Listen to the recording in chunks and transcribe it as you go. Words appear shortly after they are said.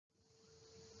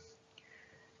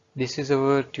This is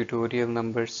our tutorial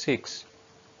number 6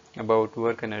 about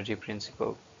work energy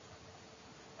principle.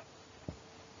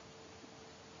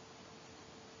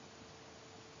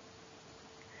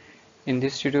 In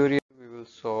this tutorial we will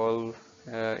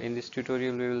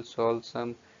solve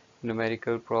some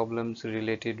numerical problems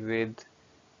related with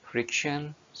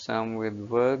friction, some with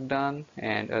work done,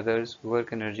 and others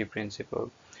work energy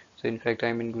principle. So in fact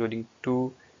I'm including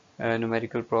two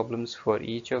numerical problems for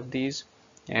each of these,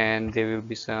 and there will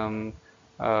be some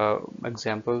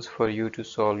examples for you to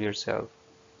solve yourself.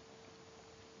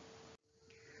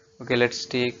 Okay, let's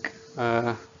take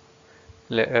a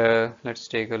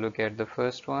look at the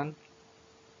first one.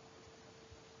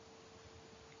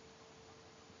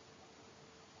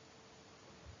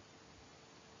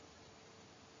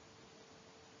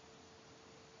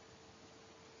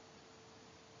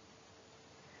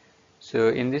 So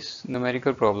in this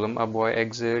numerical problem, a boy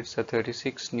exerts a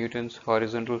 36 newtons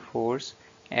horizontal force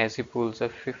as he pulls a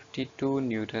 52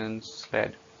 newtons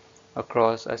sled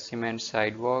across a cement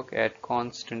sidewalk at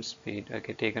constant speed.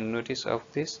 Okay, take a notice of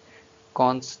this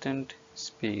constant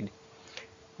speed.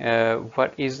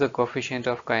 What is the coefficient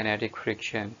of kinetic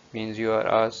friction? Means you are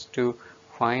asked to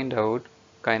find out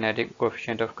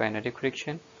coefficient of kinetic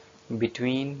friction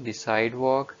between the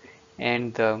sidewalk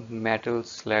and the metal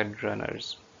sled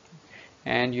runners.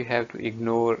 And you have to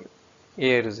ignore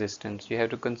air resistance. You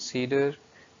have to consider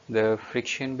the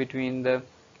friction between the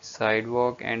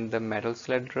sidewalk and the metal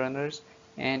sled runners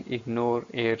and ignore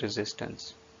air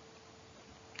resistance.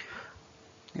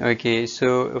 Okay,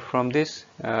 so from this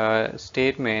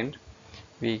statement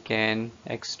we can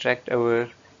extract our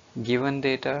given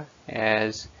data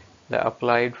as the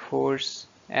applied force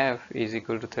F is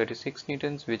equal to 36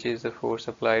 newtons, which is the force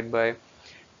applied by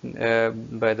the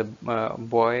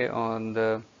boy on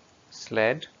the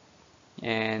sled,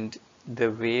 and the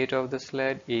weight of the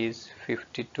sled is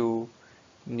 52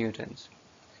 newtons,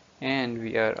 and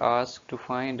we are asked to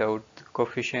find out the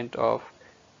coefficient of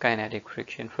kinetic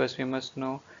friction. First we must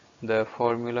know the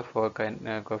formula for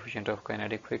coefficient of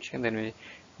kinetic friction, then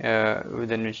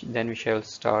we shall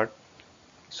start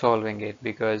solving it,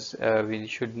 because we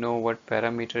should know what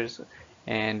parameters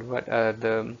and what are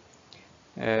the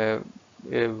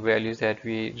values that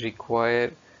we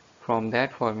require from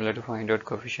that formula to find out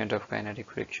coefficient of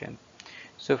kinetic friction.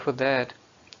 So for that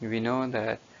we know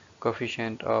that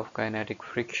coefficient of kinetic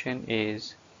friction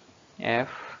is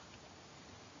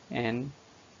it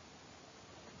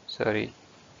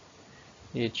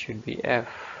should be F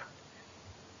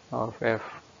of F,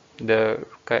 the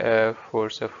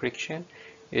force of friction.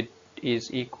 It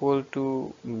is equal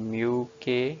to mu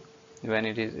K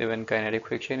when kinetic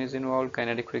friction is involved.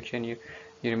 Kinetic friction, you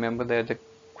remember that the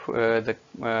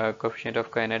coefficient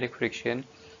of kinetic friction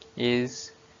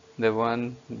is the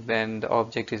one when the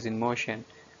object is in motion,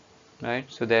 right?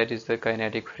 So that is the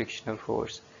kinetic frictional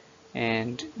force,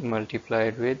 and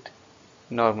multiplied with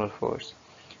normal force.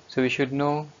 So we should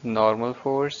know normal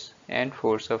force and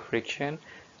force of friction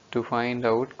to find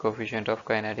out coefficient of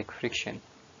kinetic friction.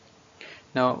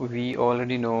 Now we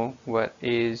already know what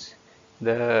is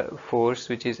the force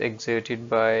which is exerted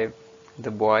by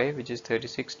the boy, which is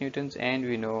 36 newtons, and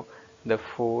we know the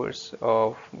force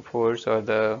or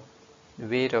the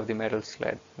weight of the metal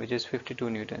sled, which is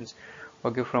 52 newtons.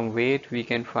 Okay, from weight we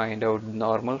can find out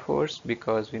normal force,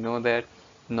 because we know that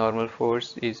normal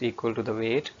force is equal to the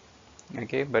weight.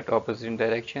 Okay, but opposite in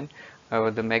direction,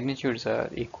 however the magnitudes are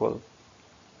equal.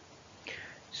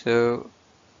 So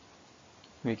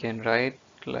we can write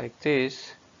like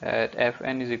this, that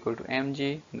Fn is equal to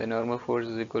mg, the normal force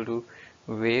is equal to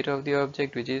weight of the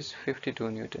object, which is 52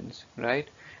 newtons, right?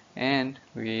 And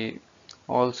we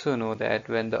also know that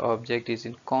when the object is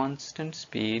in constant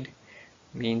speed,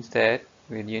 means that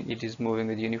when it is moving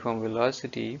with uniform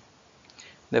velocity,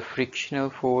 the frictional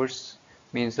force,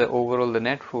 means the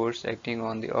net force acting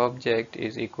on the object,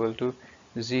 is equal to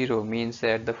 0, means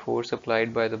that the force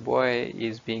applied by the boy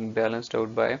is being balanced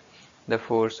out by the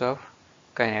force of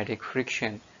kinetic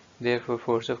friction. Therefore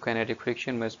force of kinetic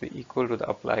friction must be equal to the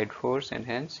applied force, and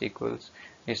hence equals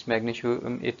its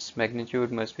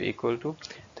magnitude must be equal to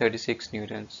 36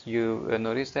 newtons. You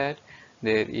notice that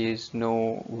there is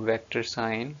no vector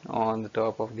sign on the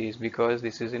top of these, because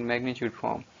this is in magnitude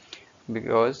form,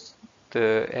 because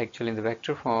actually in the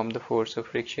vector form the force of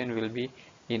friction will be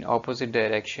in opposite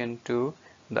direction to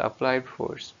the applied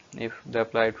force. If the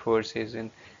applied force is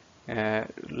in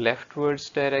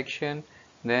leftwards direction,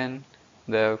 then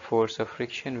the force of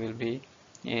friction will be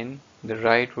in the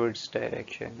rightwards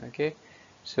direction. Okay,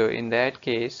 so in that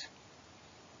case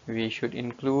we should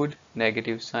include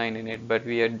negative sign in it, but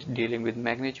we are dealing with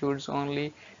magnitudes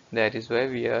only. That is why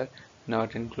we are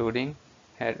not including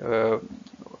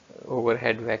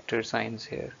overhead vector signs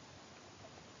here.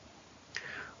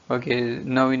 Okay,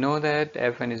 now we know that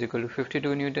Fn is equal to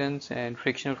 52 newtons and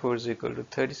frictional force is equal to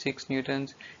 36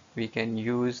 newtons. We can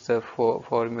use the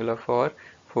formula for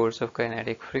force of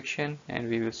kinetic friction, and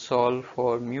we will solve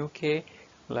for mu k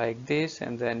like this,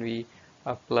 and then we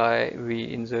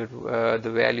insert the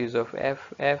values of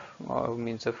F,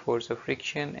 means the force of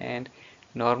friction, and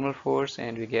normal force,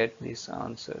 and we get this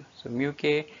answer. So mu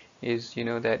k is, you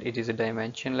know, that it is a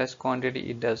dimensionless quantity,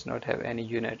 it does not have any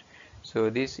unit. So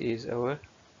this is our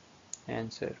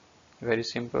answer. Very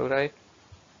simple, right?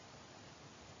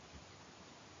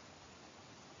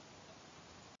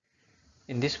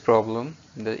 In this problem,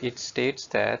 it states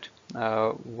that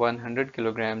 100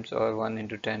 kilograms or 1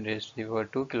 into 10 raised to the power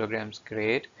 2 kilograms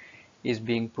crate is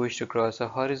being pushed across a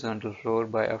horizontal floor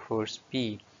by a force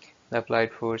P. The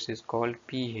applied force is called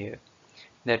P here.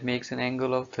 That makes an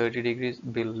angle of 30 degrees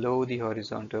below the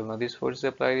horizontal. Now this force is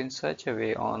applied in such a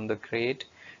way on the crate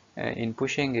in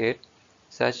pushing it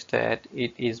such that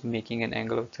it is making an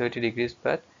angle of 30 degrees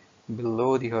but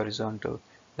below the horizontal.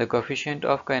 The coefficient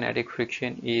of kinetic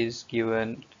friction is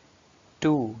given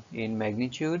 2 in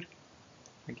magnitude,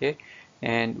 okay,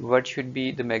 and what should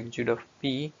be the magnitude of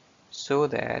P so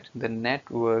that the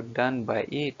net work done by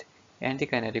it and the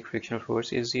kinetic frictional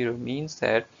force is 0, means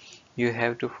that you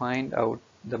have to find out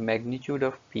the magnitude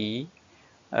of P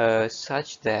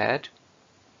such that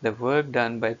the work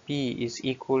done by P is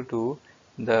equal to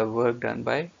the work done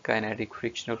by kinetic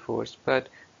frictional force, but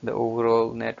the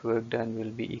overall net work done will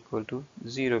be equal to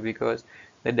 0 because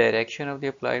the direction of the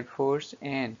applied force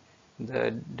and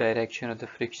the direction of the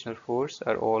frictional force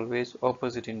are always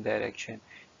opposite in direction,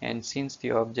 and since the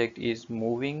object is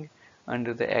moving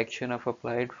under the action of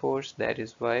applied force, that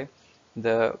is why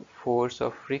the force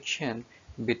of friction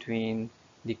between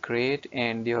the crate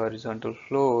and the horizontal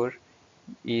floor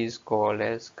is called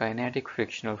as kinetic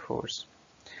frictional force.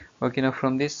 Okay, now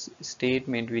from this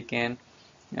statement we can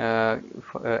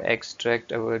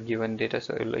extract our given data.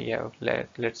 So yeah,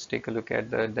 let's take a look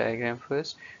at the diagram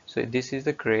first. So this is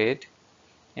the crate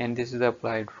and this is the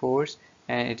applied force,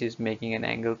 and it is making an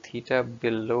angle theta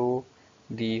below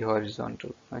the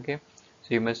horizontal. Okay,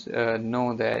 so you must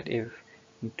know that if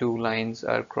two lines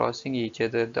are crossing each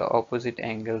other, the opposite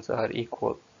angles are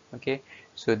equal. Okay,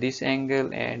 so this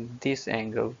angle and this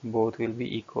angle both will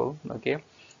be equal. Okay,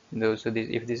 so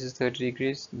if this is 30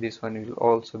 degrees, this one will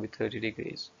also be 30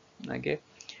 degrees. Okay,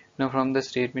 now from the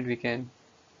statement we can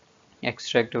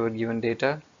extract our given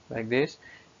data like this,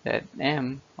 that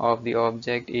m of the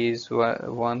object is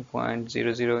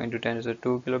 1.00 into 10 to the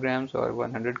 2 kilograms or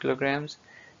 100 kilograms.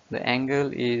 The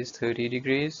angle is 30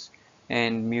 degrees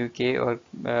and mu k, or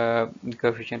the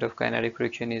coefficient of kinetic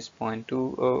friction, is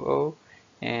 0.200,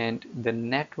 and the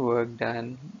net work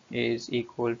done is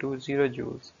equal to 0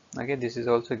 joules. Okay, this is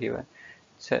also given.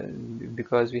 So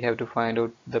because we have to find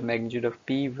out the magnitude of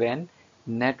P when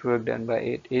net work done by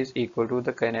it is equal to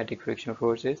the kinetic friction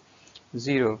force is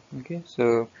 0. Okay,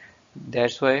 so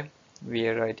that's why we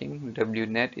are writing W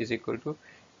net is equal to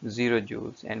 0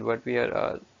 joules, and what we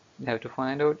are have to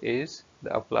find out is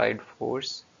the applied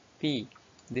force P,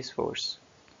 this force.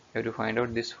 We have to find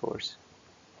out this force.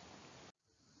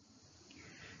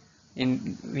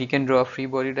 We can draw a free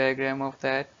body diagram of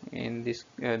that. In this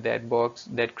that box,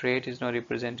 that crate is now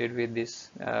represented with this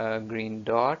green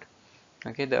dot.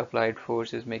 Okay, the applied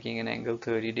force is making an angle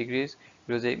 30 degrees.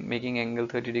 It was making angle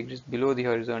 30 degrees below the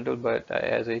horizontal, but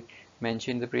as I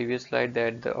mentioned in the previous slide,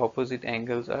 that the opposite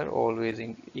angles are always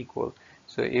equal.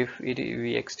 So if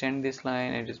we extend this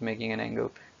line, it is making an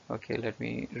angle. Okay, let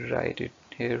me write it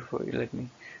here for you. Let me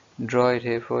draw it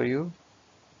here for you.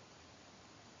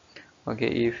 Okay,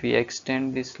 if we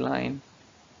extend this line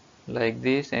like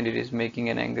this, and it is making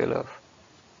an angle of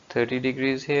 30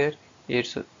 degrees here,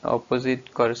 its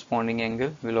opposite corresponding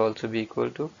angle will also be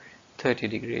equal to 30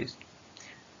 degrees.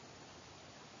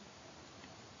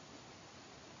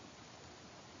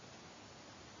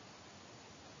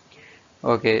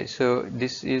 Okay, so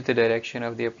this is the direction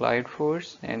of the applied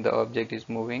force, and the object is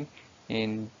moving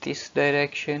in this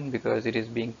direction because it is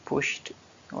being pushed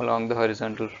along the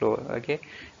horizontal floor. Okay,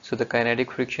 so the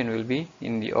kinetic friction will be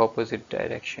in the opposite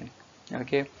direction.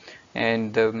 Okay,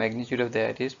 and the magnitude of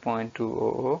that is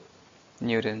 0.200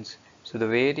 newtons. So the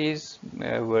weight is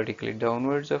vertically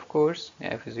downwards, of course.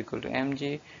 F is equal to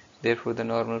mg, therefore the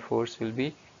normal force will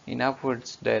be in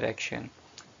upwards direction.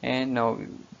 And now,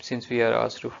 since we are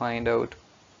asked to find out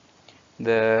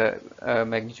the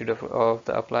magnitude of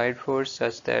the applied force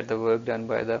such that the work done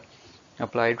by the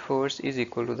applied force is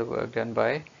equal to the work done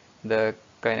by the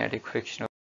kinetic friction.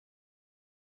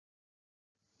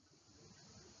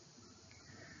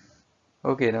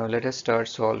 Okay, now let us start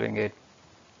solving it.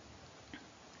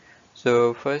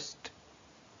 So first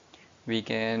we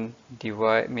can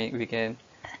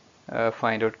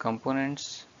find out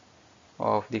components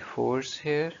of the force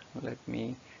here. Let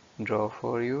me draw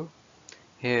for you.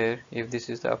 Here, if this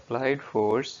is the applied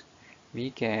force, we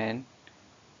can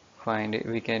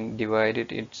divide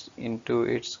it into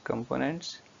its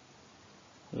components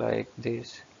like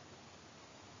this.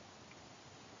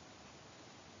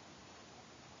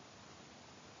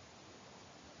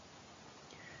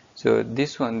 So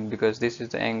this one, because this is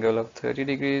the angle of 30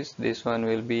 degrees, this one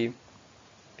will be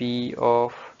P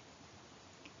of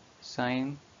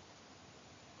sine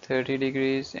 30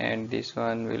 degrees, and this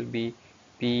one will be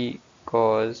P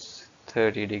cos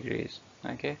 30 degrees.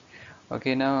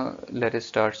 Okay, now let us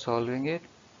start solving it.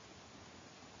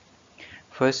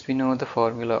 First we know the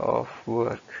formula of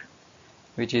work,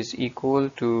 which is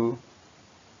equal to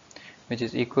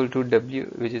W,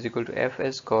 which is equal to F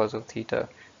as cos of theta.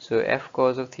 So F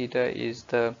cos of theta is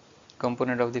the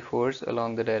component of the force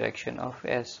along the direction of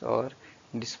S, or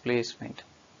displacement.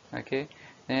 Okay,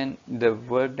 then the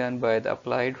work done by the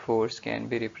applied force can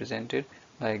be represented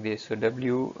like this. So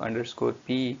W underscore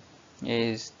P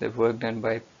is the work done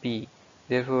by P.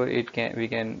 Therefore we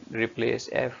can replace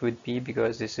F with P,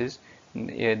 because this is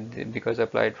because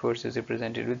applied force is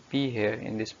represented with P here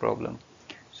in this problem.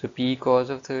 So P cos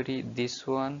of 30, this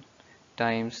one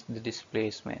times the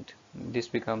displacement. This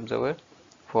becomes our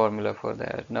formula for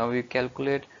that. Now we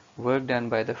calculate work done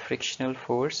by the frictional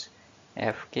force,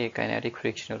 Fk, kinetic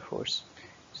frictional force.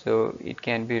 So it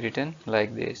can be written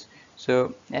like this.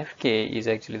 So Fk is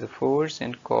actually the force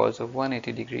and cos of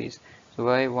 180 degrees. So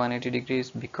why 180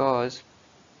 degrees? Because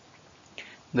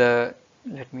let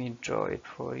me draw it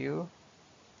for you.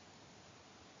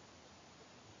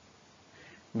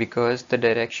 Because the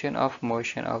direction of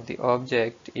motion of the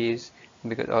object is,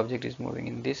 because object is moving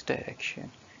in this direction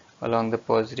along the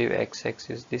positive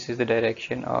x-axis. This is the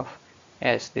direction of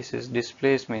S, this is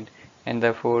displacement, and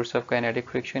the force of kinetic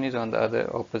friction is on the other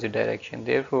opposite direction.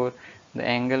 Therefore the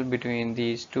angle between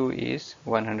these two is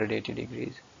 180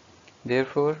 degrees.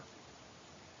 Therefore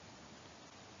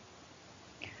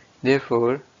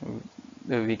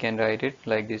we can write it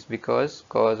like this, because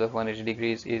cos of 180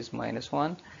 degrees is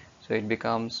 -1, so it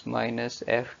becomes minus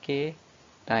Fk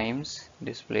times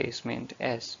displacement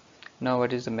S. Now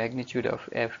what is the magnitude of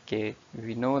Fk?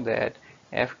 We know that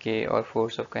Fk, or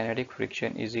force of kinetic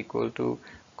friction, is equal to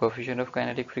coefficient of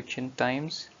kinetic friction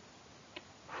times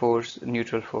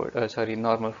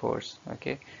normal force.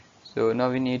 Okay, so now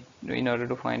we need, in order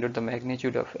to find out the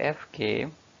magnitude of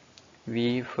Fk,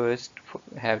 we first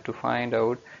have to find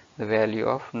out the value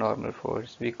of normal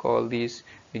force. We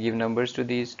give numbers to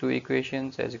these two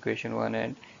equations as equation 1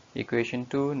 and equation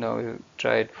 2. Now we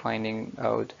tried finding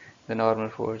out the normal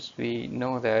force. We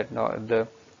know that the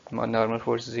normal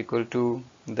force is equal to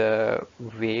the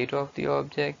weight of the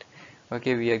object.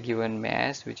 Okay, we are given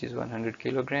mass, which is 100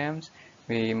 kilograms.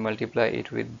 We multiply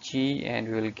it with g and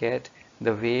we will get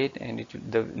the weight, and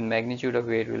the magnitude of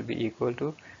weight will be equal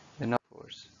to the normal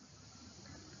force.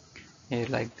 Here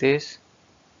like this.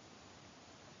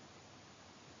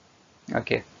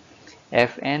 Okay,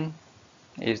 Fn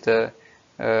is the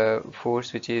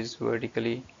force which is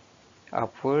vertically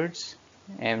upwards,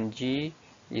 mg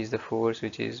is the force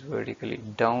which is vertically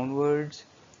downwards,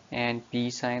 and P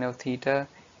sine of theta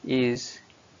is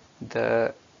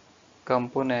the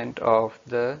component of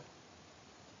the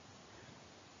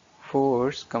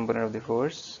force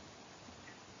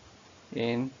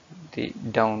in the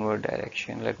downward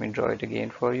direction. Let me draw it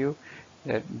again for you.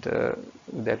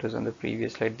 That was on the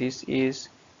previous slide. This is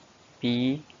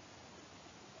P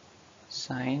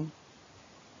sine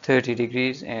 30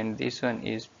 degrees, and this one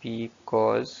is P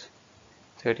cos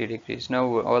 30 degrees.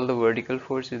 Now all the vertical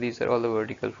forces, these are all the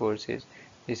vertical forces.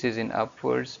 This is in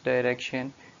upwards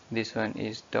direction, this one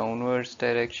is downwards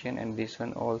direction, and this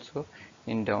one also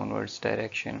in downwards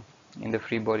direction. In the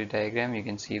free body diagram you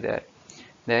can see that.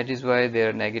 That is why there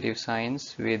are negative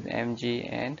signs with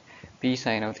mg and P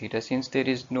sine of theta. Since there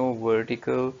is no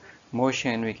vertical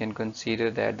motion, we can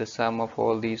consider that the sum of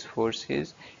all these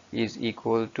forces is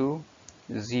equal to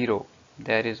 0.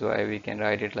 That is why we can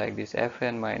write it like this: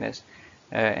 Fn minus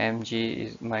mg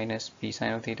is minus P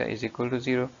sine of theta is equal to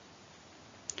 0.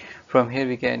 From here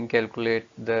we can calculate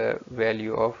the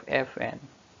value of Fn.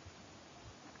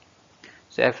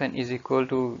 So Fn is equal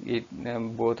to it,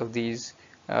 both of these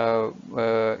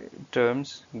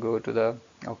terms go to the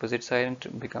opposite side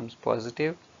and becomes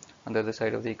positive on the other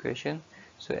side of the equation.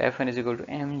 So Fn is equal to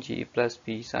mg plus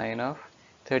P sine of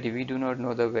 30. We do not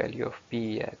know the value of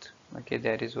P yet. Okay,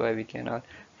 that is why we cannot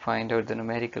find out the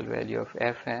numerical value of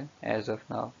Fn as of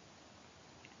now.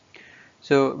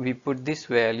 So we put this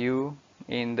value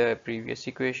in the previous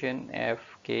equation,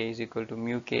 Fk is equal to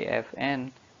mu k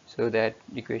Fn, so that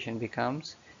equation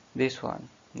becomes this one.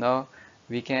 Now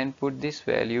we can put this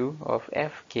value of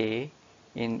Fk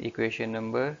in equation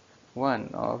number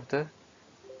 1 of the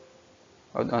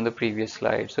on the previous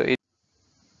slide. So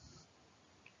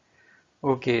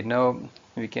okay, now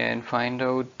we can find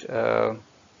out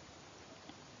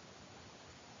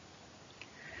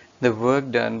the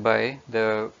work done by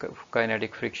the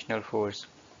kinetic frictional force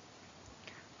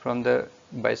from the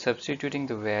by substituting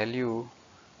the value,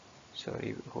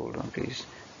 sorry, hold on please,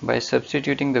 by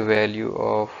substituting the value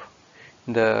of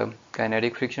the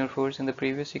kinetic frictional force in the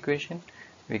previous equation,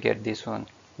 we get this one.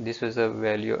 This was the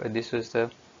value, this was the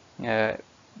uh,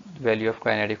 value of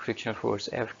kinetic frictional force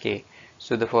Fk.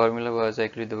 So the formula was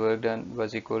actually the work done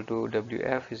was equal to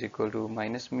Wf is equal to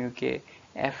minus mu k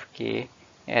Fk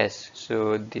s.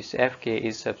 So this Fk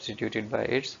is substituted by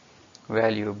its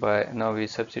value. By now we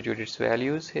substitute its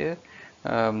values here.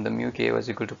 The mu k was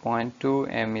equal to 0.2,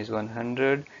 m is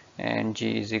 100, and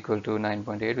g is equal to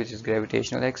 9.8, which is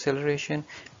gravitational acceleration.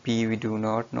 P we do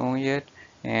not know yet,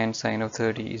 and sine of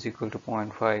 30 is equal to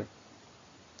 0.5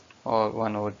 or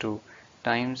 1 over 2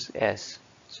 times s.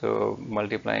 So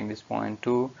multiplying this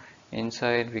 0.2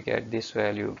 inside, we get this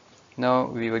value. Now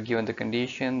we were given the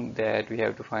condition that we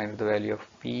have to find the value of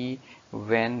P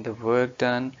when the work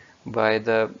done by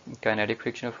the kinetic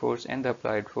frictional force and the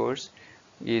applied force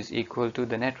is equal to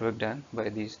the net work done by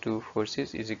these two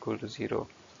forces is equal to 0.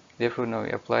 Therefore now we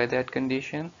apply that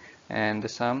condition, and the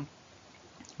sum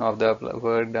of the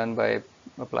work done by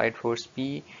applied force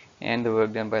P and the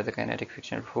work done by the kinetic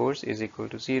frictional force is equal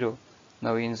to 0.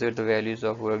 Now we insert the values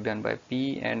of work done by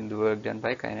P and the work done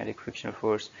by kinetic frictional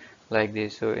force like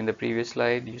this. So in the previous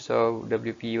slide you saw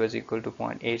Wp was equal to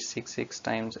 0.866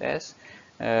 times S,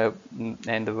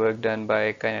 and the work done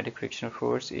by kinetic frictional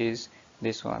force is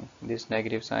this one. This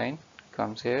negative sign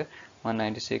comes here,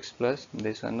 196 plus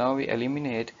this one. Now we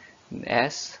eliminate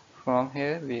S from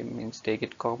here, we means take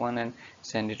it common and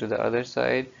send it to the other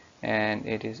side, and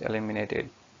it is eliminated.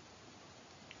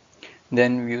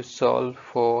 Then you solve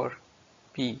for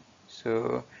P.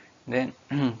 So then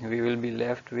we will be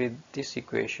left with this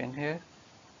equation here.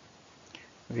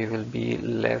 We will be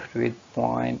left with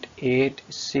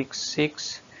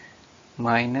 0.866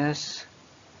 minus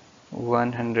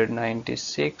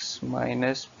 196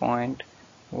 minus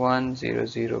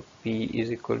 0.100 P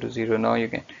is equal to 0. Now you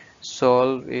can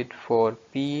solve it for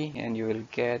P and you will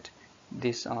get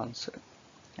this answer.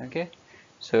 Okay,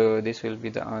 so this will be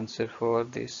the answer for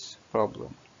this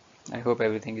problem. I hope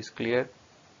everything is clear.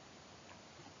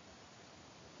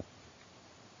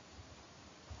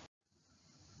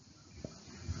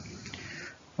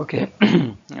 Okay.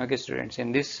 Okay students,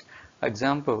 in this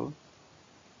example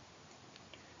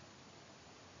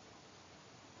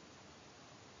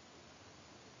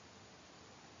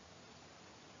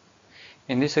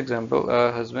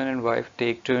a husband and wife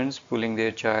take turns pulling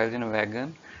their child in a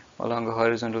wagon along a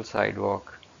horizontal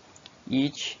sidewalk.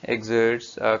 Each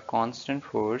exerts a constant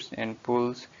force and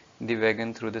pulls the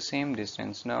wagon through the same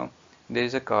distance. Now there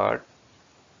is a cart,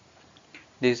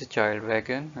 there is a child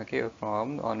wagon, okay, a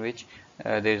farm on which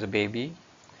there is a baby,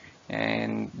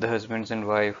 and the husbands and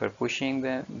wife are pushing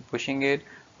it.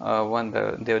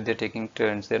 They're taking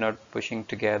turns. They're not pushing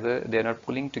together. They're not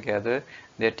pulling together.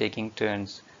 They're taking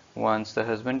turns. Once the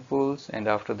husband pulls, and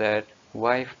after that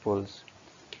wife pulls.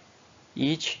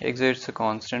 Each exerts a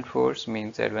constant force,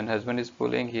 means that when husband is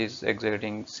pulling, he is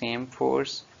exerting same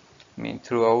force,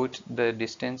 throughout the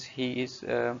distance he is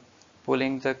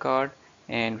pulling the cart,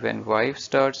 and when wife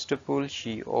starts to pull,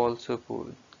 she also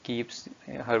keeps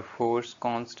her force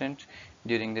constant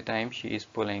during the time she is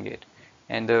pulling it,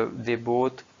 and they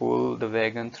both pull the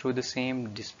wagon through the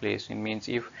same displacement. Means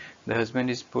if the husband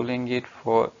is pulling it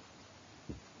for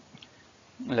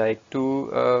like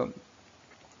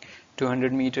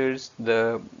 200 meters,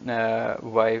 the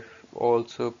wife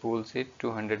also pulls it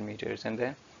 200 meters, and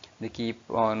then they keep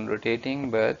on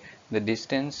rotating, but the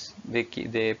distance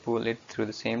they pull it through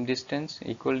the same distance,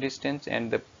 equal distance, and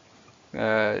the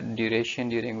duration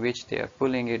during which they are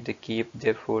pulling it, they keep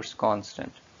their force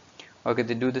constant. Okay,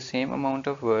 they do the same amount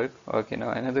of work. Okay, now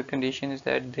another condition is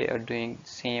that they are doing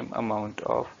same amount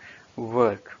of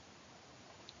work,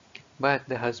 but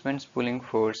the husband's pulling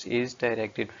force is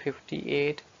directed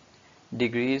 58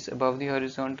 degrees above the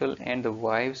horizontal, and the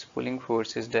wife's pulling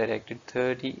force is directed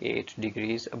 38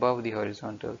 degrees above the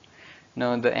horizontal.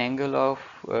 Now the angle of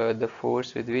the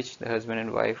force with which the husband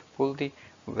and wife pull the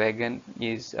wagon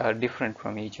are different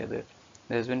from each other.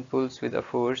 The husband pulls with a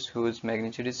force whose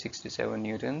magnitude is 67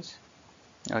 newtons.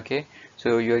 Okay,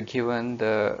 so you are given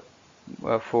the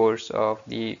force of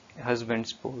the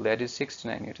husband's pull, that is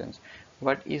 69 newtons.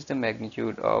 What is the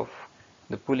magnitude of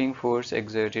the pulling force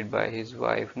exerted by his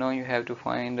wife? Now you have to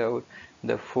find out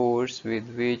the force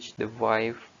with which the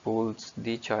wife pulls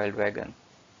the child wagon.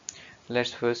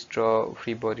 Let's first draw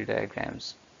free body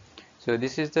diagrams. So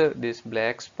this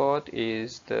black spot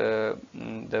is the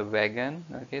wagon,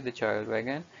 okay, the child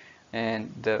wagon,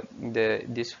 and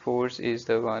this force is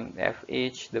the one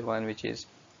FH, the one which is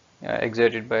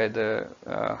exerted by the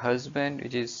husband,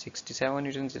 which is 67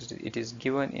 newtons. It is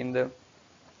given in the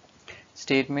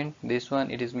statement. This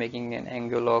one, it is making an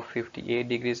angle of 58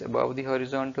 degrees above the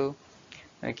horizontal.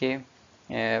 Okay,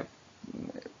 uh,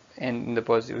 and in the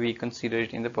positive, we consider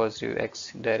it in the positive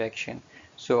x direction.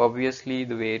 So obviously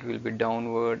the weight will be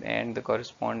downward and the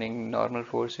corresponding normal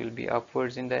force will be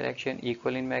upwards in direction,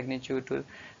 equal in magnitude to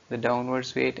the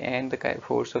downwards weight, and the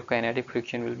force of kinetic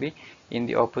friction will be in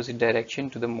the opposite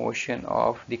direction to the motion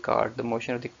of the car. The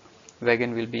motion of the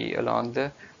wagon will be along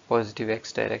the positive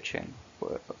x direction.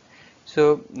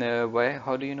 So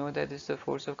how do you know that this is the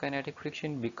force of kinetic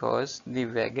friction? Because the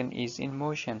wagon is in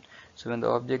motion. So when the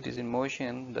object is in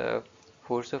motion, the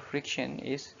force of friction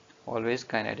is always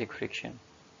kinetic friction.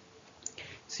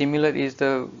 Similar is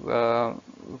the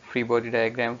free body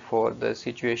diagram for the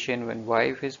situation when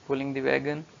wife is pulling the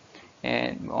wagon,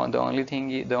 and the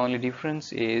only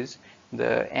difference is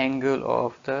the angle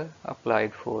of the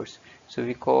applied force. So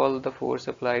we call the force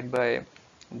applied by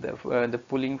the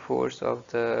pulling force of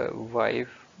the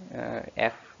wife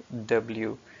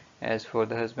Fw, as for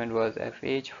the husband was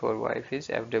Fh, for wife is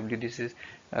Fw. This is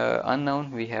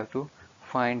unknown, we have to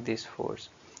find this force,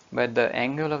 but the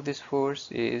angle of this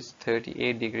force is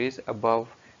 38 degrees above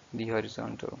the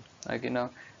horizontal. Okay, now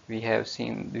we have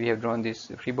drawn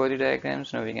these free body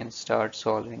diagrams. Now we can start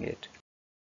solving it.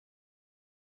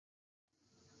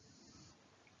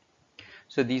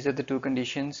 So these are the two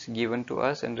conditions given to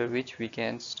us under which we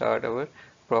can start our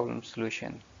problem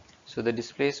solution. So the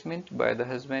displacement by the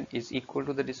husband is equal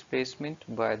to the displacement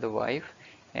by the wife,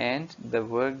 and the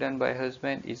work done by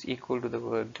husband is equal to the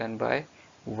work done by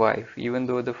wife, even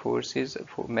though the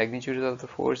magnitudes of the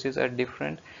forces are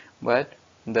different, but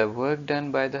the work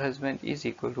done by the husband is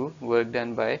equal to work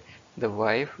done by the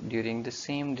wife during the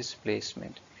same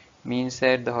displacement. Means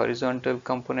that the horizontal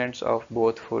components of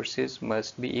both forces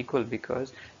must be equal,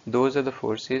 because those are the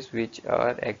forces which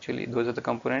are actually, those are the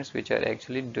components which are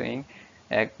actually doing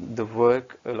the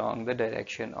work along the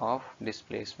direction of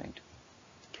displacement.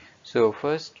 So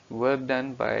first, work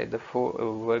done by the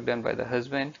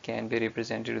husband can be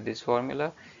represented with this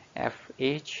formula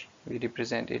FH. We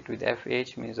represent it with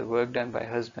FH, means the work done by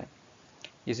husband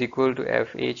is equal to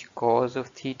FH cos of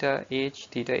theta h.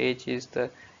 Theta h is the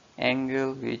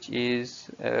angle which is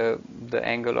the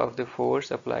angle of the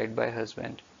force applied by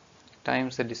husband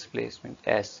times the displacement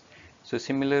S. So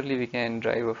similarly we can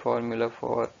write a formula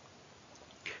for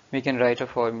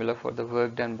the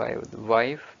work done by the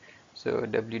wife. So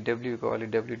WW, call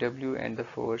it WW, and the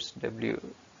force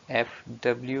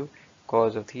WFW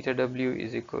cos of theta W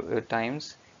is equal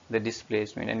times the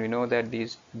displacement, and we know that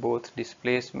these both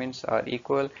displacements are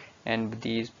equal and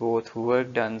these both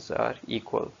work dones are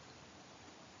equal,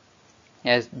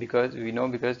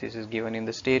 because this is given in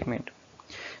the statement.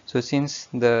 So since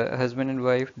the husband and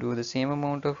wife do the same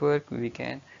amount of work, we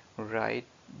can write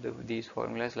these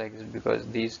formulas like this, because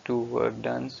these two work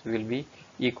dones will be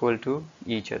equal to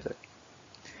each other.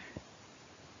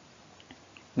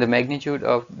 The magnitude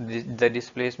of the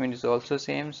displacement is also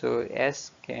same, so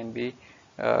S can be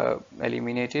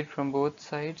eliminated from both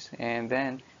sides, and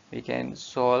then we can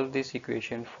solve this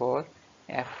equation for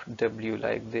Fw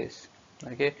like this.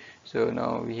 Okay, so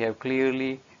now we have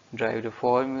clearly derived a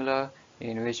formula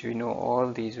in which we know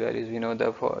all these values. We know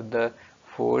the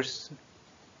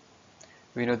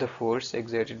force,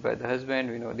 exerted by the husband,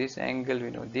 we know this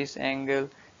angle,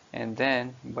 and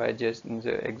then by just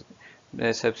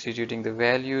substituting the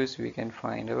values, we can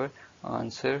find our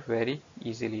answer very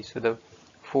easily. So the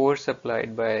force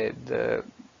applied by the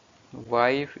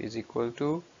wife is equal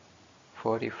to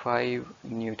 45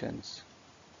 newtons.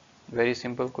 Very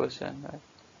simple question.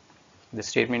 The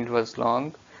statement was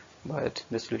long, but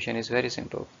the solution is very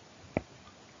simple.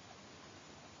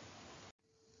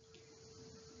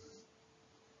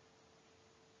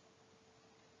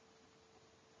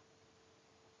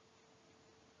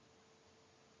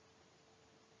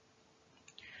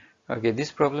 Okay,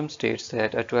 this problem states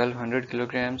that a 1200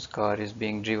 kilograms car is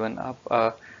being driven up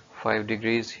a 5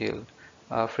 degrees hill.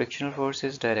 A frictional force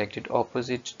is directed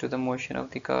opposite to the motion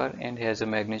of the car and has a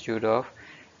magnitude of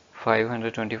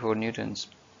 524 newtons.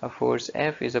 A force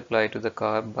F is applied to the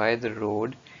car by the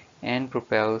road and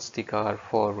propels the car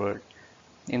forward.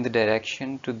 In the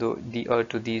direction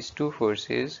to these two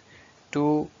forces,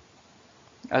 two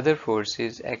other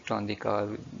forces act on the car.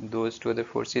 Those two other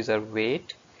forces are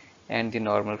weight and the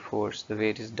normal force. The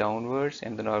weight is downwards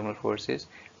and the normal force is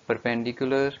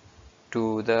perpendicular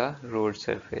to the road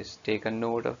surface. Take a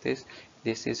note of this.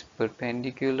 This is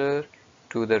perpendicular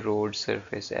to the road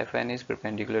surface. Fn is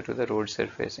perpendicular to the road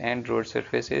surface and road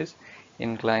surface is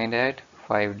inclined at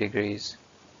 5 degrees.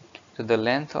 So the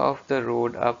length of the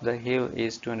road up the hill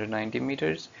is 290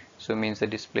 meters. So means the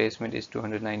displacement is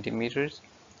 290 meters.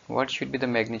 What should be the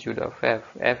magnitude of F?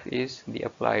 F is the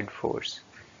applied force.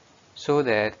 So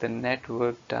that the net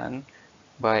work done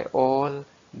by all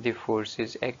the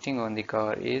forces acting on the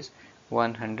car is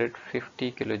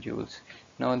 150 kilojoules.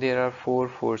 Now there are four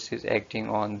forces acting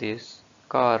on this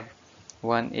car.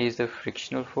 One is the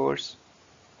frictional force,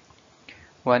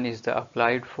 one is the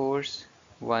applied force,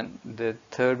 the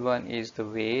third one is the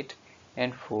weight,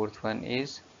 and fourth one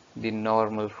is the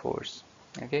normal force.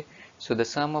 Okay, so the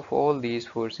sum of all these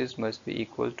forces must be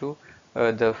equal to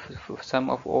the sum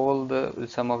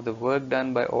of the work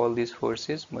done by all these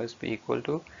forces must be equal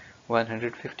to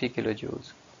 150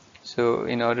 kilojoules. So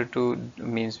in order to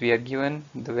means we are given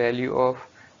the value of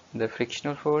the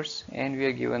frictional force and we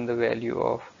are given the value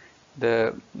of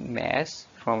the mass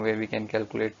from where we can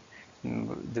calculate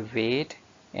the weight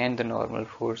and the normal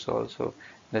force also.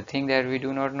 The thing that we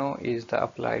do not know is the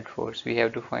applied force. We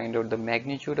have to find out the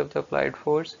magnitude of the applied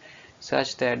force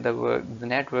such that the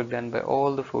net work done by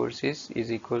all the forces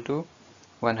is equal to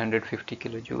 150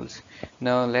 kilojoules.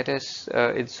 Now let us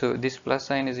so this plus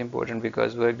sign is important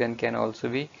because work done can also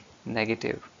be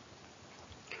negative.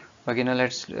 Okay, now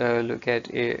let's look at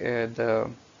the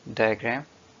diagram.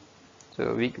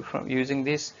 So from using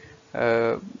this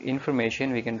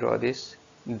information we can draw this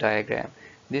diagram.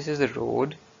 This is the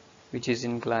road which is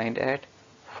inclined at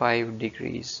 5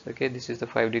 degrees. Okay, this is the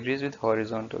 5 degrees with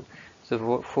horizontal.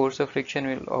 So force of friction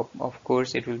will of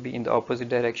course it will be in the opposite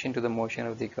direction to the motion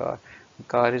of the car. The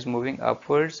car is moving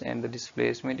upwards and the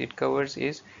displacement it covers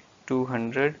is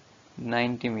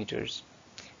 290 meters.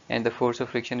 And the force of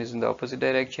friction is in the opposite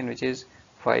direction, which is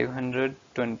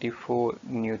 524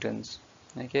 newtons.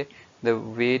 Okay, the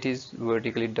weight is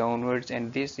vertically downwards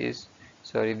and this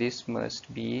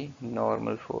must be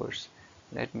normal force.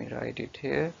 Let me write it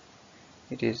here.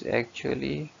 It is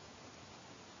actually,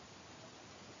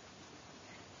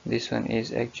 this one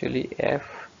is actually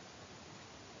F.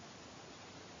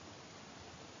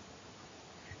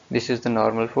 This is the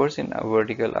normal force in a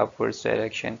vertical upwards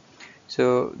direction.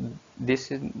 So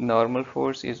this is normal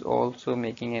force is also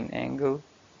making an angle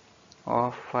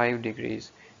of 5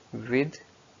 degrees with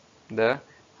the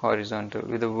horizontal,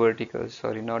 with the vertical,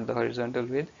 sorry, not the horizontal,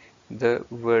 with the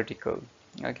vertical.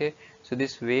 Okay, so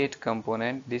this weight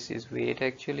component, this is weight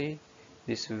actually,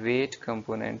 this weight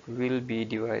component will be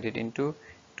divided into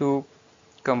two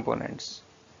components.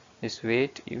 This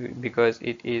weight, because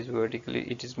it is vertically,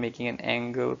 it is making an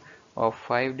angle of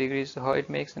 5 degrees. How it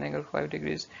makes an angle of 5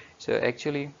 degrees? So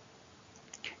actually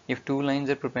if two lines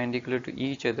are perpendicular to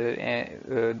each other,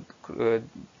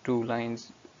 two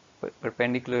lines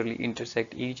perpendicularly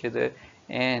intersect each other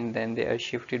and then they are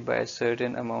shifted by a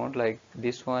certain amount, like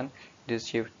this one,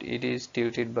 it is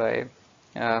tilted by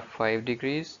 5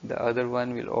 degrees. The other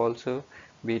one will also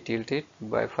be tilted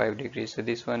by 5 degrees. So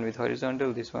this one with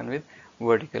horizontal, this one with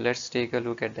vertical. Let's take a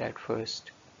look at that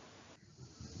first.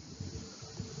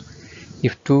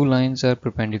 If two lines are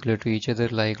perpendicular to each other,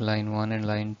 like line 1 and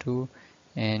line 2,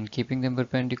 and keeping them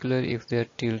perpendicular, if they are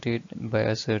tilted by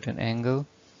a certain angle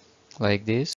like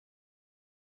this,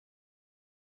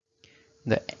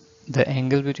 the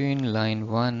angle between line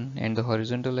 1 and the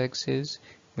horizontal axis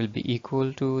will be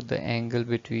equal to the angle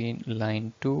between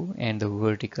line 2 and the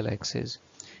vertical axis.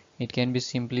 It can be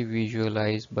simply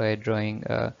visualized by drawing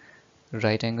a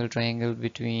right angle triangle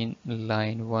between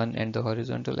line 1 and the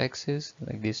horizontal axis,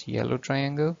 like this yellow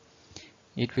triangle.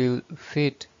 It will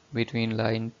fit between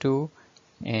line 2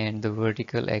 and the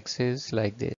vertical axis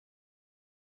like this.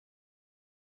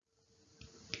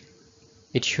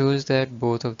 It shows that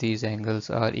both of these angles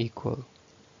are equal.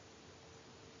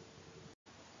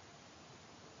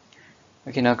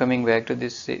 Okay, now coming back to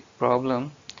this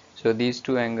problem. So these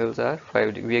two angles are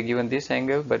 5. We are given this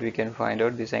angle, but we can find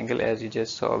out this angle as you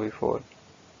just saw before.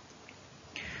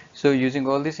 So using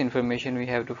all this information we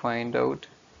have to find out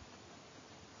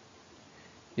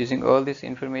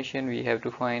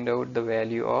the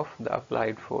value of the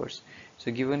applied force.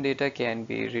 So given data can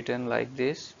be written like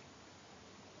this.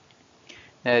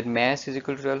 that mass is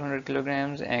equal to 1200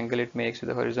 kilograms, angle it makes with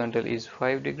the horizontal is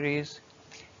 5 degrees,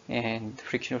 and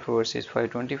frictional force is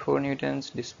 524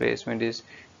 newtons, displacement is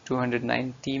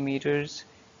 290 meters,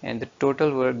 and the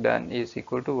total work done is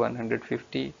equal to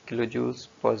 150 kilojoules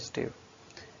positive.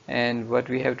 And what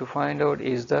we have to find out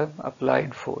is the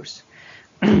applied force.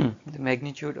 The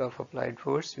magnitude of applied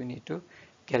force we need to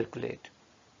calculate.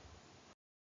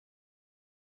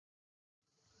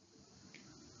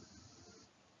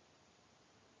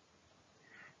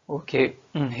 Okay,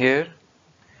 here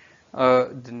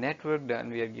the net work done,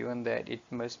 we are given that it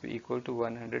must be equal to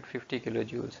 150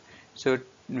 kilojoules. So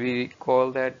we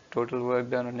call that total work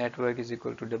done or net work is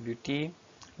equal to WT.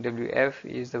 WF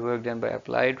is the work done by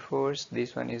applied force.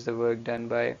 This one is the work done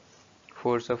by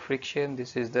force of friction.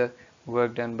 This is the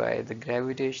work done by the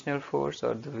gravitational force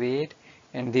or the weight,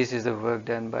 and this is the work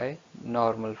done by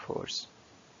normal force.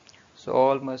 So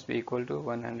all must be equal to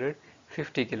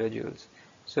 150 kilojoules.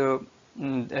 So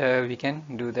we can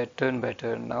do that turn by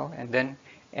turn now and then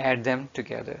add them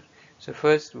together. So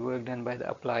first, work done by the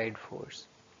applied force.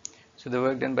 So the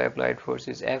work done by applied force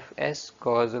is Fs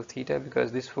cos of theta,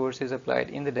 because this force is applied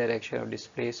in the direction of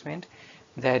displacement.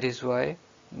 That is why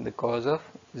the cos of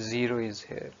 0 is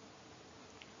here.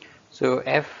 So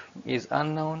F is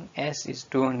unknown, S is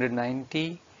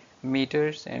 290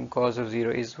 meters, and cos of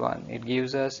 0 is 1. It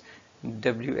gives us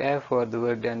WF, or the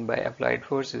work done by applied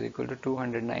force, is equal to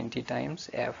 290 times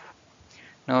F.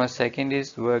 Now second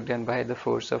is work done by the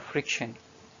force of friction.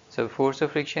 So force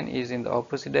of friction is in the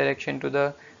opposite direction to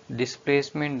the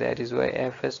displacement. That is why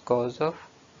Fs cos of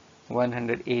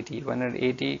 180.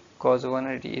 180 cos of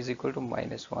 180 is equal to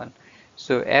minus 1.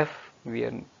 So F we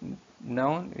are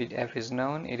known, F is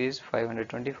known, it is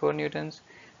 524 newtons.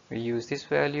 We use this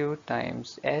value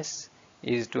times S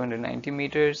is 290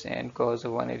 meters, and cos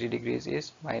of 180 degrees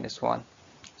is minus 1.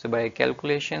 So by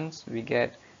calculations we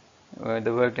get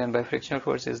the work done by frictional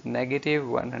force is negative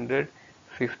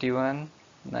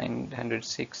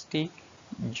 151,960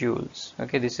 joules.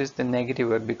 Okay, this is the negative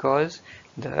work because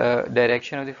the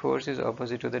direction of the force is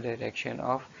opposite to the direction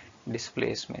of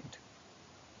displacement.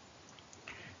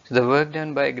 So the work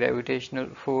done by gravitational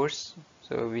force,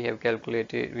 so we have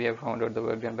found out the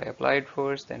work done by applied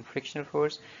force, then frictional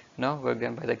force. Now work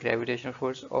done by the gravitational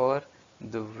force or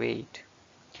the weight.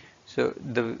 So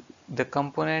the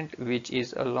component which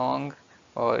is along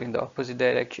or in the opposite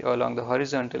direction or along the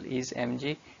horizontal is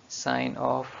mg sine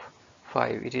of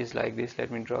 5. It is like this.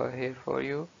 Let me draw here for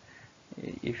you.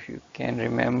 If you can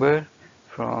remember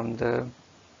from the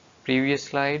previous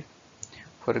slide,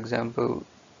 for example,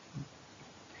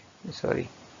 sorry,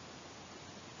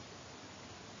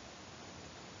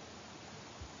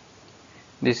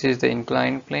 this is the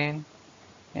inclined plane,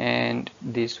 and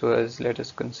this was, let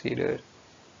us consider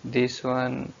this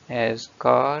one as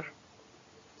car,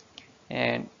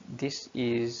 and this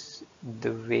is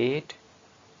the weight.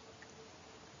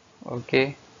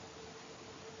 Okay,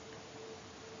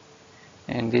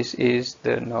 and this is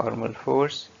the normal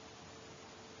force.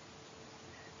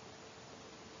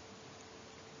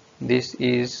 This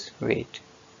is weight,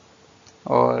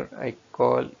 or I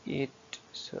call it,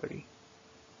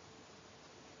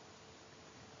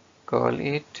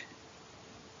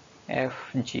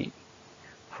 Fg,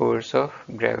 force of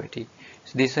gravity.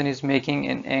 So this one is making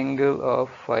an angle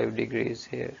of 5 degrees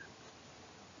here.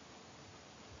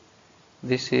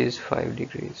 This is 5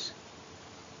 degrees.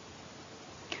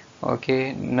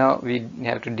 Okay, now we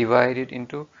have to divide it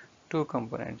into two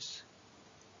components.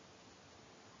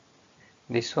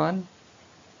 This one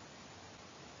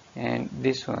and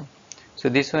this one. So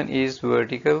this one is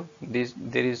vertical.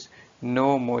 There is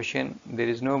no motion, there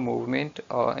is no movement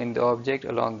in the object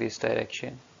along this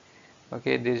direction.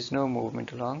 Okay, there is no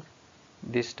movement along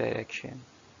this direction.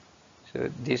 So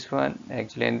this one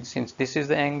actually, and since this is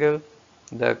the angle,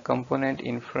 the component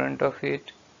in front of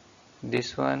it,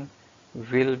 this one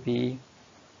will be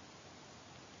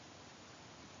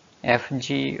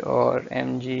Fg or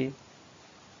mg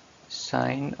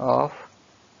sine of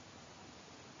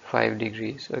 5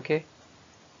 degrees. Okay,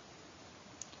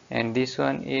 and this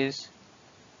one is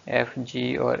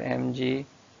Fg or mg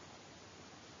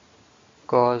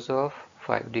cos of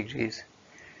 5 degrees.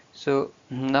 So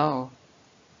now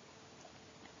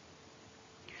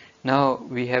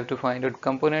we have to find out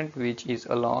component which is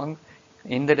along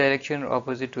in the direction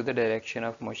opposite to the direction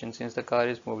of motion, since the car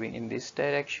is moving in this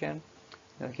direction.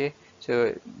 Okay,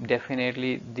 so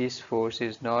definitely this force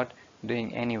is not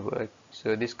doing any work.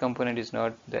 So this component is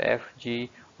not, the Fg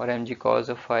or mg cos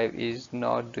of 5 is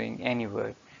not doing any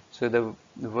work. So the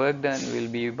work done will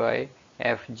be by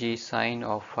Fg sine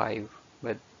of 5,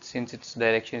 but since its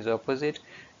direction is opposite,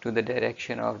 to the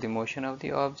direction of the motion of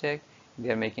the object.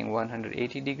 They are making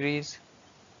 180 degrees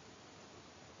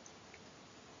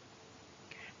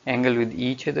angle with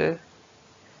each other.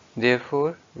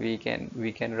 Therefore, we can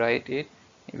write it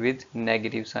with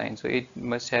negative sign. So it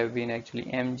must have been actually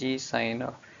mg sine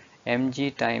of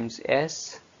mg times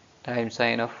s times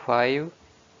sine of 5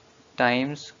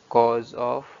 times cos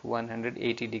of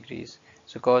 180 degrees.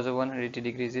 So cos of 180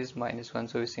 degrees is -1.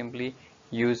 So we simply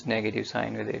use negative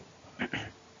sign with it.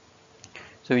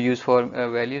 So we use for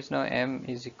values now. M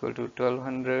is equal to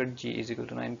 1200, G is equal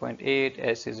to 9.8,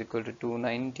 S is equal to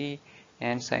 290,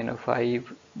 and sine of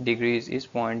 5 degrees is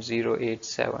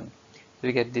 0.087. So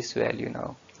we get this value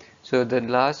now. So the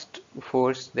last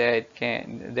force that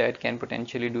can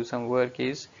potentially do some work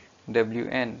is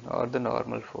Wn, or the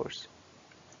normal force.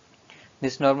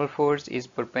 This normal force is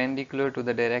perpendicular to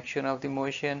the direction of the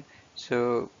motion,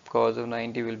 so cos of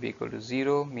 90 will be equal to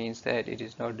 0, means that it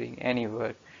is not doing any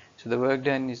work. So the work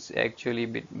done is actually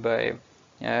by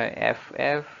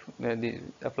FF, the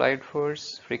applied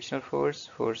force, frictional force,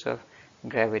 force of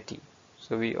gravity.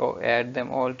 So we add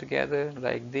them all together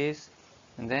like this,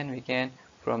 and then we can,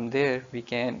 from there we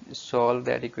can solve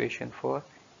that equation for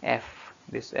F,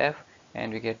 this F,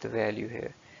 and we get the value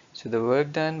here. So the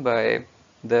work done by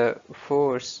the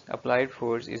force, applied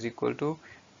force, is equal to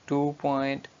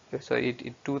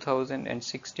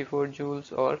 2064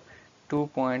 joules or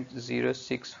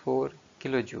 2.064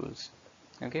 kilojoules.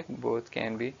 Okay, both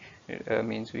can be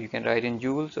means you can write in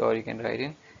joules or you can write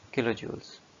in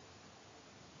kilojoules.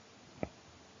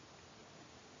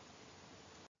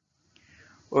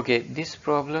 Okay, this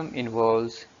problem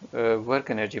involves work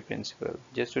energy principle.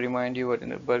 Just to remind you what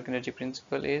work energy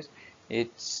principle is,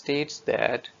 it states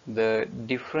that the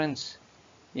difference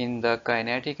in the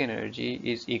kinetic energy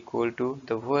is equal to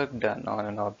the work done on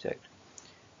an object.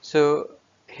 So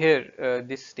here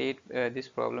this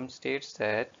problem states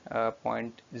that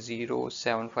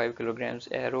 0.075 kilograms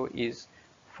arrow is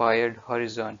fired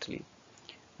horizontally.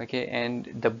 Okay, and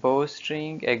the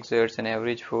bowstring exerts an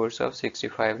average force of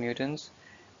 65 newtons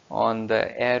on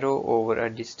the arrow over a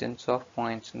distance of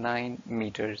 0.9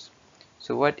 meters.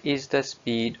 So what is the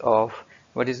speed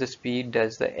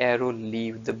does the arrow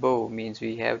leave the bow? Means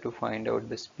we have to find out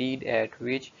the speed at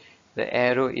which the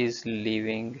arrow is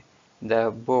leaving the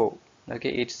bow.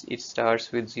 Okay, it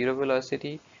starts with 0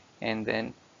 velocity and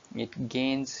then it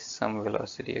gains some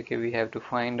velocity. Okay, we have to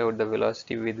find out the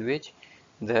velocity with which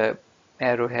the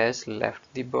arrow has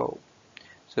left the bow.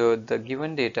 So the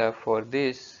given data for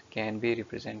this can be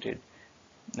represented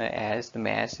as the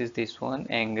mass is this one,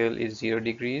 angle is 0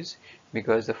 degrees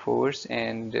because the force,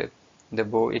 and the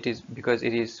bow, it is because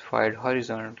it is fired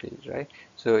horizontally, right?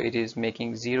 So it is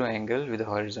making 0 angle with the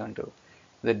horizontal.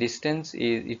 The distance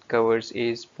it covers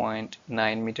is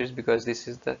 0.9 meters because this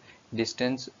is the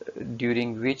distance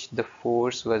during which the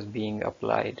force was being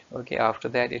applied. Okay, after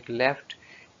that it left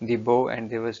the bow and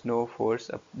there was no force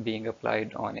being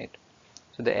applied on it.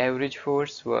 So the average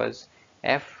force was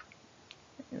F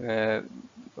uh,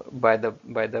 by the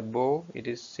bow, it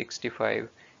is 65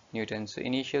 newtons. So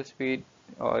initial speed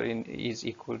is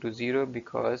equal to 0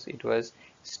 because it was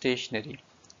stationary.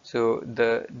 So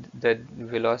the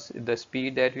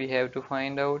speed that we have to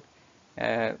find out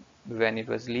when it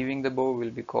was leaving the bow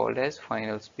will be called as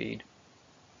final speed.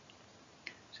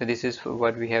 So this is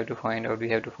what we have to find out. We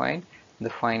have to find the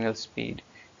final speed.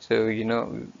 So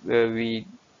we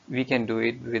can do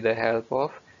it with the help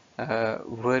of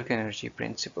work energy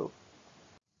principle.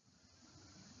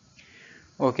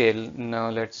 Okay, now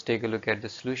let's take a look at the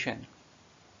solution.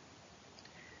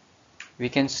 We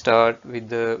can start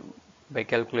with by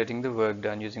calculating the work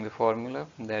done using the formula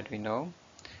that we know,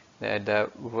 that the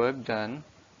work done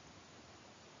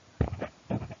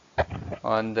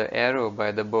on the arrow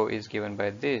by the bow is given by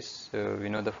this. So we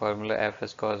know the formula F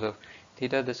as cos of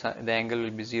theta. The angle will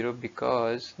be 0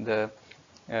 because the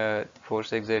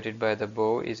force exerted by the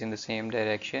bow is in the same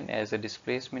direction as the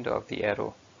displacement of the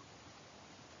arrow.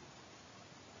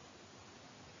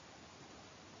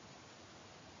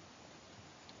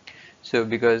 So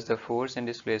because the force and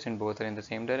displacement both are in the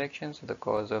same direction, so the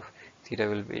cos of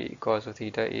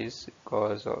theta is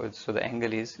so the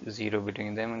angle is 0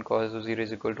 between them, and cos of 0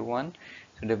 is equal to 1.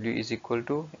 So W is equal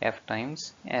to F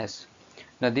times S.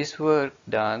 Now this work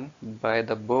done by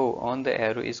the bow on the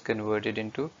arrow is converted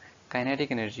into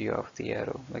kinetic energy of the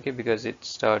arrow, okay, because it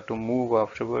start to move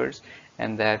afterwards,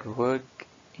 and that work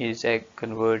is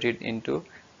converted into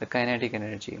the kinetic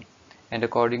energy. And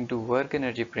according to work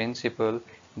energy principle,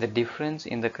 the difference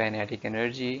in the kinetic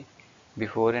energy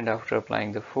before and after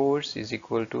applying the force is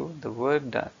equal to the work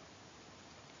done.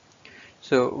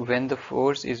 So when the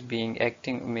force is being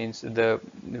acting means the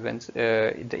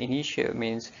initial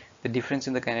means the difference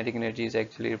in the kinetic energy is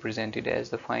actually represented as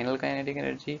the final kinetic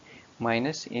energy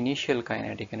minus initial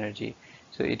kinetic energy.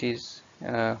 So it is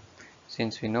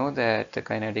since we know that the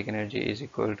kinetic energy is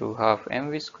equal to half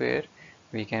mv square,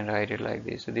 we can write it like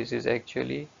this. So this is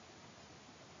actually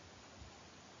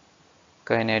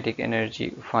kinetic energy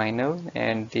final,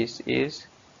 and this is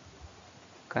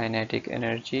kinetic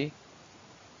energy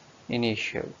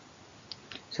initial.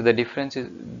 So the difference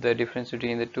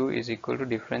between the two is equal to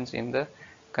difference in the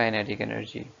kinetic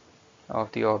energy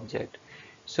of the object.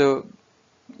 So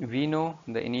we know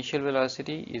the initial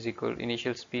velocity is equal,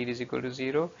 initial speed is equal to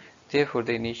 0. Therefore,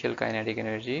 the initial kinetic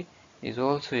energy is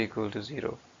also equal to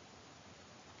 0.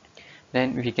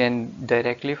 Then we can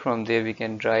directly from there we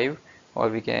can drive, or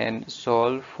we can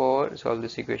solve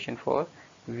this equation for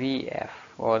Vf,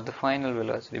 or the final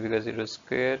velocity, because it was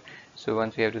square. So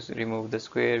once we have to remove the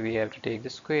square, we have to take the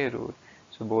square root.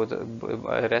 So both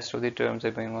the rest of the terms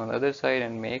are going on the other side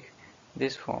and make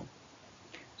this form.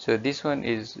 So this one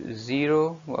is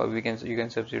 0, or you can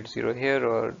substitute 0 here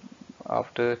or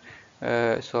after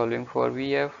solving for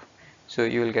Vf. So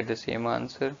you will get the same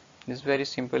answer. This is very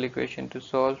simple equation to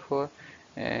solve for,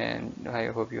 and I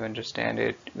hope you understand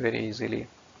it very easily.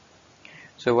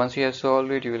 So once you have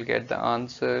solved it, you will get the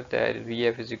answer that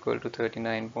Vf is equal to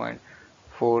 39.49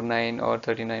 or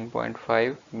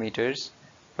 39.5 meters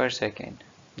per second.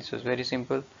 This was very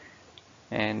simple,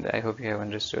 and I hope you have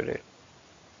understood it.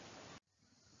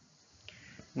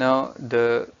 Now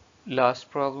the last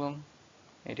problem,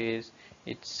 it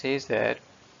says that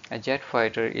a jet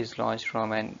fighter is launched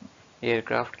from an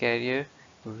aircraft carrier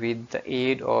with the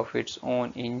aid of its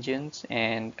own engines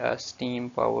and a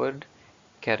steam-powered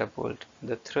catapult.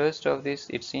 The thrust of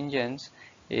its engines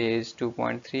is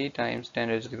 2.3 times 10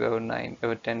 raised to the power 9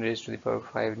 over 10 raised to the power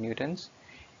 5 newtons.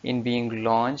 In being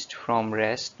launched from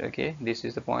rest, okay, this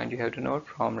is the point you have to note.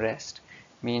 From rest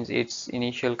means its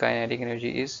initial kinetic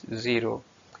energy is 0,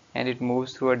 and it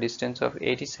moves through a distance of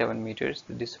 87 meters.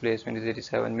 The displacement is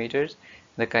 87 meters.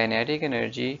 The kinetic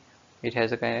energy, it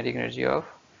has a kinetic energy of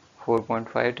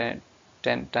 4.5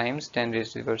 times 10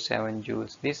 raised to the power 7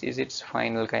 joules. This is its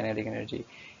final kinetic energy.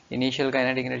 Initial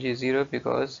kinetic energy is 0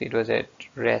 because it was at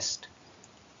rest.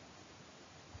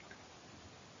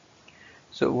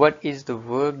 So what is the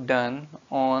work done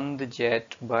on the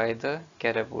jet by the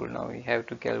catapult? Now we have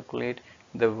to calculate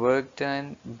the work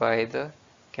done by the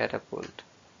catapult.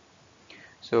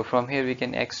 So from here we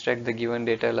can extract the given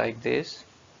data like this.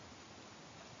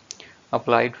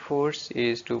 Applied force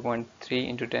is 2.3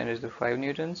 into 10 raised to 5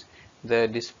 newtons. The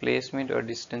displacement or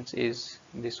distance is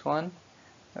this one,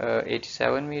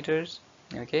 87 meters.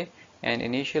 Okay, and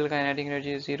initial kinetic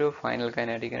energy is 0. Final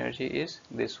kinetic energy is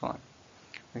this one.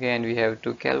 Okay, and we have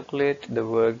to calculate the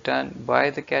work done by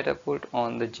the catapult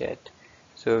on the jet.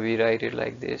 So we write it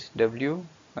like this: W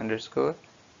underscore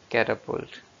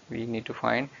catapult. We need to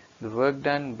find the work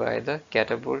done by the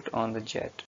catapult on the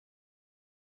jet.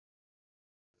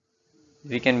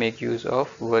 We can make use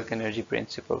of work energy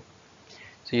principle.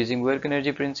 So using work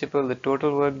energy principle, the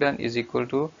total work done is equal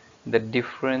to the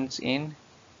difference in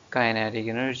kinetic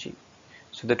energy.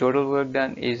 So the total work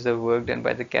done is the work done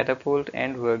by the catapult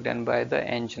and work done by the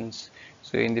engines.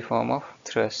 So in the form of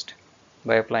thrust,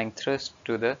 by applying thrust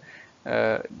to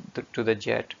the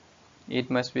jet, it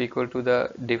must be equal to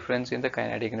the difference in the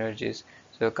kinetic energies.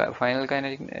 So final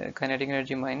kinetic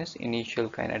energy minus initial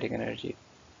kinetic energy.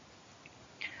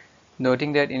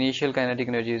 Noting that initial kinetic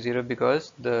energy is 0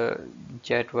 because the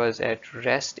jet was at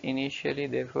rest initially,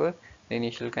 therefore the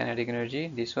initial kinetic energy,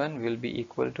 this one, will be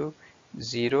equal to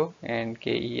 0, and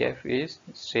KEF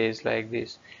stays like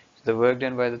this. So the work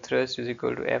done by the thrust is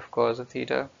equal to F cos of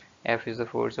theta. F is the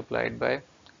force applied by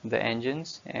the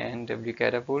engines, and W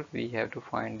catapult, we have to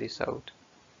find this out.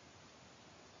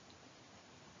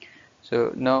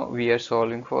 So now we are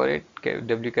solving for it.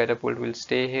 W catapult will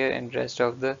stay here and rest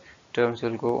of the terms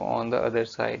will go on the other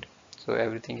side. So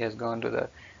everything has gone to the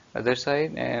other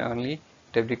side and only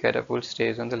W catapult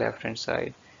stays on the left hand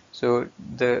side. So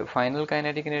the final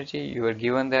kinetic energy, you were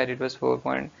given that it was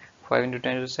 4.5 into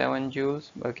 10 to the 7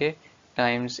 joules, okay,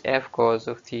 times F cos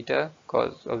of theta,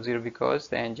 cos of 0 because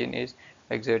the engine is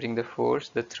exerting the force.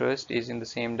 The thrust is in the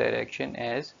same direction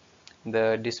as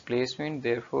the displacement,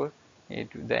 therefore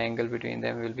the angle between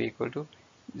them will be equal to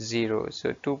 0.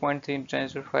 So 2.3 into 10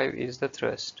 to the 5 is the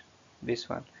thrust, this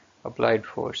one, applied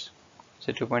force.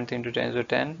 So 2.3 into 10 to the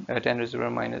 10 to the power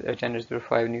minus 10 to the power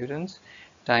 5 newtons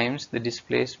times the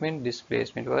displacement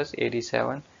was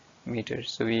 87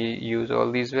 meters. So we use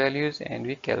all these values and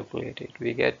we calculate it.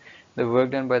 We get the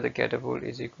work done by the catapult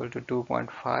is equal to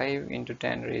 2.5 into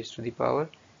 10 raised to the power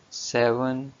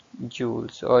 7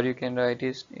 joules, or you can write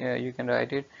it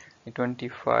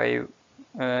 25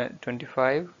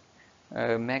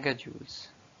 megajoules.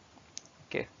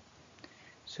 Okay,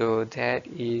 so that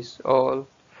is all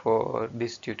for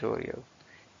this tutorial.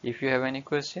 If you have any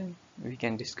question, we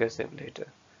can discuss that later.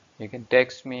 You can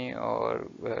text me, or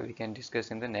we can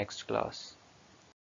discuss in the next class.